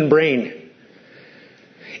 His human brain.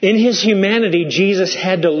 In His humanity, Jesus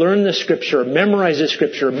had to learn the Scripture, memorize the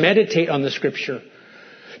Scripture, meditate on the Scripture,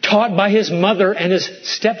 taught by His mother and His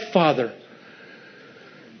stepfather.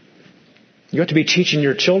 You have to be teaching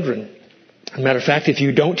your children. As a matter of fact, if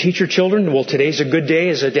you don't teach your children, well, today's a good day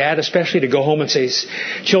as a dad especially to go home and say,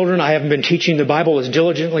 children, I haven't been teaching the Bible as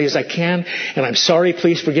diligently as I can, and I'm sorry,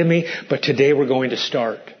 please forgive me, but today we're going to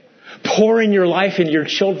start. Pouring your life into your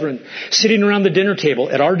children. Sitting around the dinner table.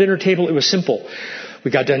 At our dinner table, it was simple. We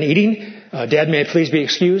got done eating. Dad, may I please be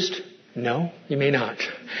excused? No, you may not.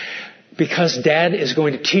 Because Dad is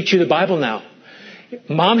going to teach you the Bible now.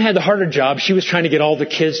 Mom had the harder job. She was trying to get all the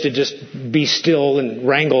kids to just be still and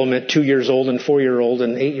wrangle them at 2-year-old and 4-year-old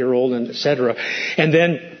and 8-year-old and etc. And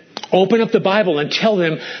then open up the Bible and tell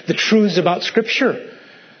them the truths about Scripture.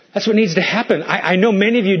 That's what needs to happen. I know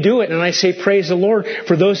many of you do it, and I say praise the Lord.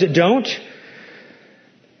 For those that don't,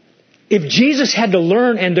 if Jesus had to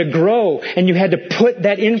learn and to grow, and you had to put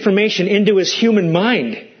that information into His human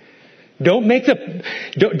mind,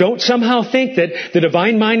 don't somehow think that the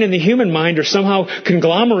divine mind and the human mind are somehow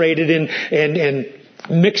conglomerated and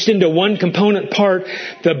mixed into one component part.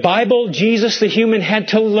 The Bible, Jesus the human had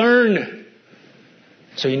to learn.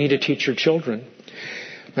 So you need to teach your children.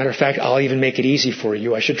 Matter of fact, I'll even make it easy for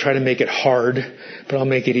you. I should try to make it hard, but I'll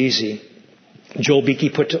make it easy. Joel Beakey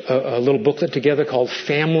put a little booklet together called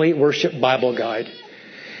Family Worship Bible Guide.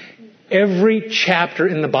 Every chapter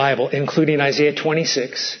in the Bible, including Isaiah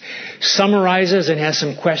 26, summarizes and has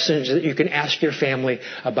some questions that you can ask your family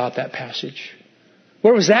about that passage.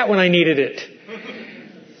 Where was that when I needed it?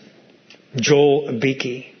 Joel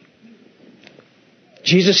Beakey.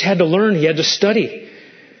 Jesus had to learn. He had to study.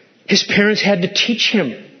 His parents had to teach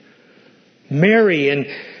Him. Mary and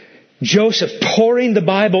Joseph pouring the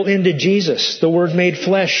Bible into Jesus, the Word made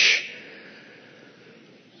flesh.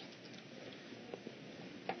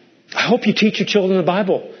 I hope you teach your children the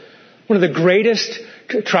Bible. One of the greatest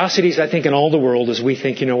atrocities, I think, in all the world is we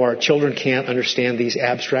think, our children can't understand these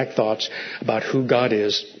abstract thoughts about who God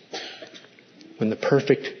is when the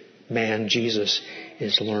perfect man, Jesus,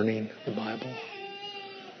 is learning the Bible.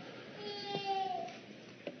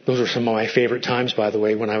 Those were some of my favorite times, by the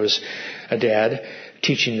way, when I was a dad,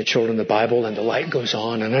 teaching the children the Bible, and the light goes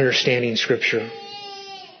on and understanding Scripture.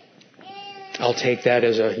 I'll take that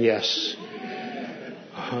as a yes.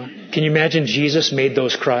 Can you imagine Jesus made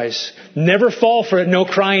those cries? Never fall for it, no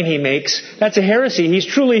crying he makes. That's a heresy. He's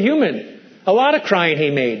truly human. A lot of crying he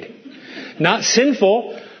made. Not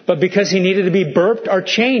sinful, but because he needed to be burped or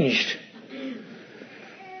changed.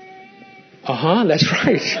 That's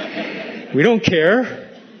right. We don't care.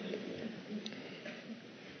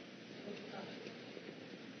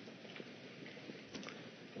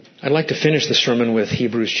 I'd like to finish the sermon with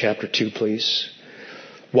Hebrews chapter 2, please.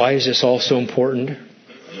 Why is this all so important?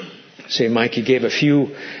 Say, Mike, you gave a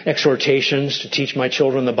few exhortations to teach my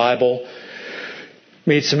children the Bible.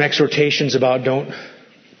 Made some exhortations about don't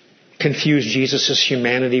confuse Jesus'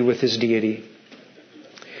 humanity with his deity.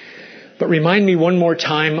 But remind me one more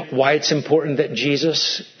time why it's important that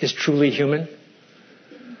Jesus is truly human.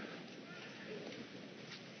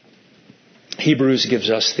 Hebrews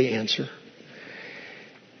gives us the answer.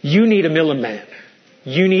 You need a middleman.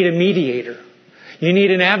 You need a mediator. You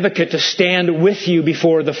need an advocate to stand with you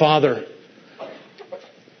before the Father.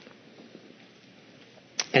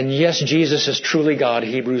 And yes, Jesus is truly God,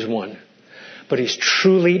 Hebrews 1. But He's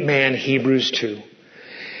truly man, Hebrews 2.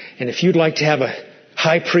 And if you'd like to have a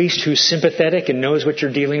high priest who's sympathetic and knows what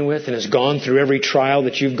you're dealing with and has gone through every trial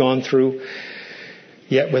that you've gone through,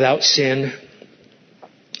 yet without sin,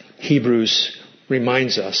 Hebrews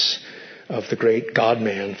reminds us of the great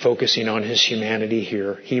God-man focusing on His humanity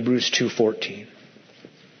here. Hebrews 2:14.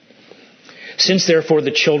 Since therefore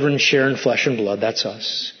the children share in flesh and blood, that's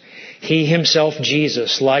us, He Himself,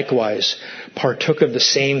 Jesus, likewise partook of the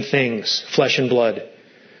same things, flesh and blood.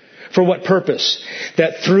 For what purpose?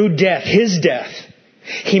 That through death, His death,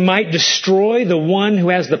 He might destroy the one who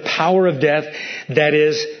has the power of death, that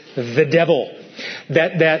is, the devil.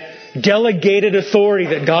 That delegated authority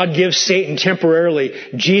that God gives Satan temporarily.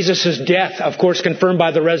 Jesus' death, of course confirmed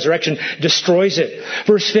by the resurrection, destroys it.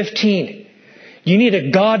 Verse 15. You need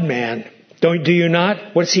a God-man, do you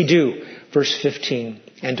not? What does He do? Verse 15.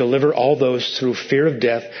 And deliver all those through fear of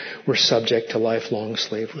death were subject to lifelong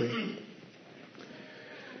slavery.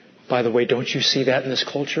 By the way, don't you see that in this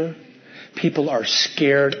culture? People are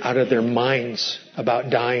scared out of their minds about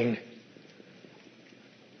dying.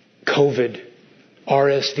 COVID,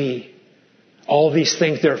 RSV, all these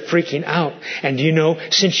things, they're freaking out. And you know,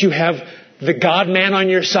 since you have the God-man on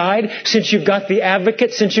your side, since you've got the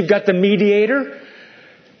advocate, since you've got the mediator,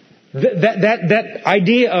 that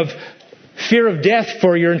idea of fear of death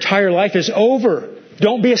for your entire life is over.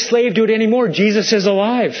 Don't be a slave to it anymore. Jesus is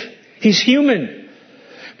alive. He's human.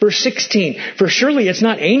 Verse 16, for surely it's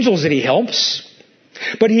not angels that He helps,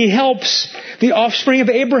 but He helps the offspring of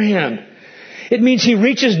Abraham. It means He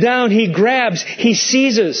reaches down, He grabs, He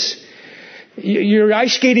seizes. You're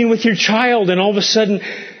ice skating with your child and all of a sudden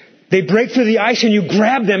they break through the ice and you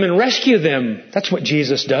grab them and rescue them. That's what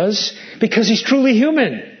Jesus does because He's truly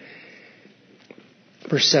human.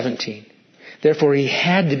 Verse 17. Therefore, He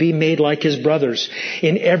had to be made like His brothers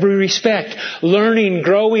in every respect. Learning,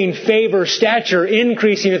 growing, favor, stature,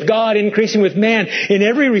 increasing with God, increasing with man in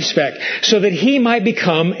every respect. So that He might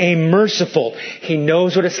become a merciful. He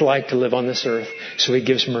knows what it's like to live on this earth. So He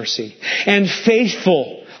gives mercy. And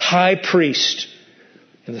faithful high priest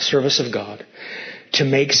in the service of God. To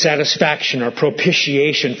make satisfaction or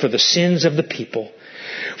propitiation for the sins of the people.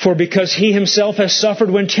 For because He Himself has suffered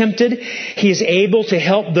when tempted, He is able to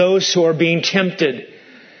help those who are being tempted.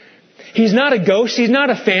 He's not a ghost. He's not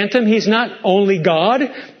a phantom. He's not only God.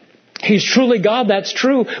 He's truly God, that's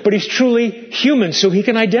true. But He's truly human, so He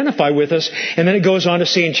can identify with us. And then it goes on to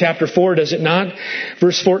say in chapter 4, does it not?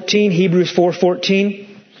 Verse 14, Hebrews 4:14.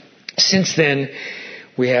 Since then,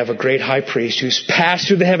 we have a great high priest who's passed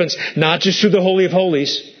through the heavens, not just through the Holy of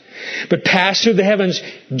Holies, but passed through the heavens,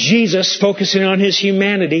 Jesus, focusing on His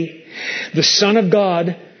humanity, the Son of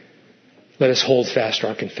God. Let us hold fast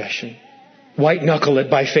our confession. White knuckle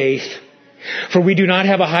it by faith. For we do not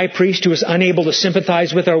have a high priest who is unable to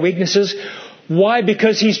sympathize with our weaknesses. Why?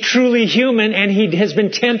 Because He's truly human and He has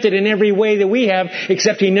been tempted in every way that we have,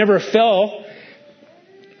 except He never fell.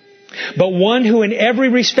 But one who in every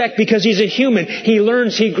respect, because He's a human, He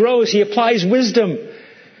learns, He grows, He applies wisdom.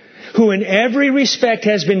 Who in every respect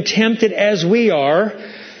has been tempted as we are,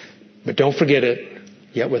 but don't forget it,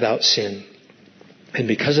 yet without sin. And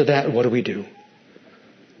because of that, what do?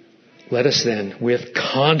 Let us then, with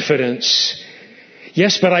confidence,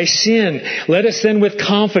 Yes, but I sin. Let us then with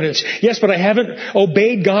confidence. Yes, but I haven't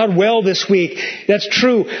obeyed God well this week. That's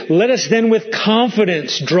true. Let us then with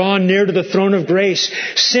confidence draw near to the throne of grace.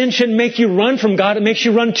 Sin shouldn't make you run from God. It makes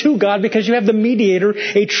you run to God because you have the mediator,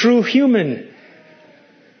 a true human.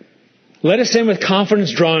 Let us then with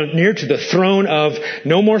confidence draw near to the throne of,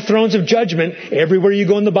 no more thrones of judgment. Everywhere you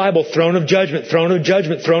go in the Bible, throne of judgment, throne of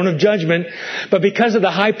judgment, throne of judgment. But because of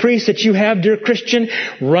the high priest that you have, dear Christian,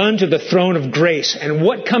 run to the throne of grace. And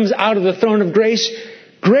what comes out of the throne of grace?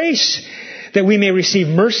 Grace! That we may receive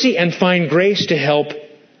mercy and find grace to help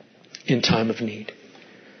in time of need.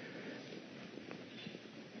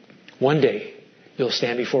 One day, you'll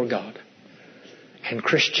stand before God. And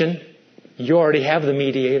Christian, you already have the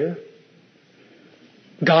mediator.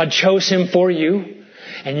 God chose him for you,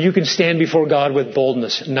 and you can stand before God with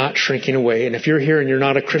boldness, not shrinking away. And if you're here and you're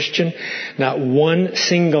not a Christian, not one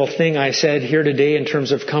single thing I said here today in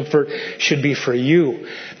terms of comfort should be for you,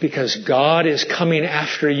 because God is coming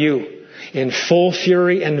after you in full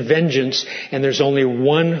fury and vengeance, and there's only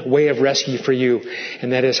one way of rescue for you,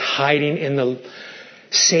 and that is hiding in the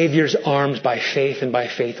Savior's arms by faith and by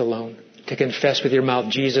faith alone. To confess with your mouth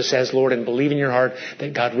Jesus as Lord and believe in your heart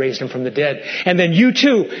that God raised him from the dead. And then you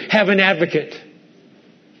too have an advocate,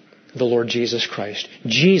 the Lord Jesus Christ.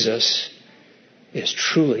 Jesus is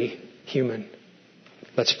truly human.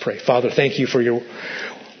 Let's pray. Father, thank you for your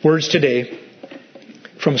words today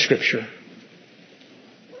from Scripture.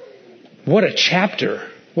 What a chapter.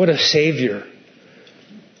 What a Savior.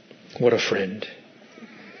 What a friend.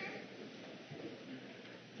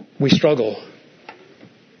 We struggle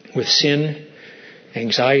with sin,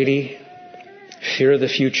 anxiety, fear of the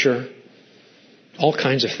future, all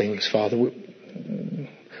kinds of things, Father.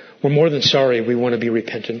 We're more than sorry. We want to be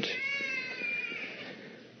repentant.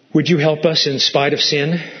 Would you help us in spite of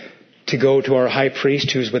sin to go to our high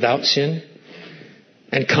priest who's without sin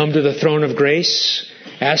and come to the throne of grace,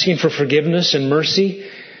 asking for forgiveness and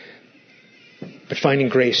mercy, but finding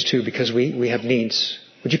grace too because we have needs.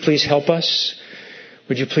 Would you please help us?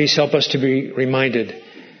 Would you please help us to be reminded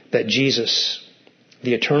that Jesus,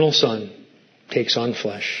 the eternal Son, takes on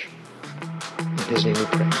flesh. In his name we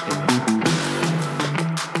pray. Amen.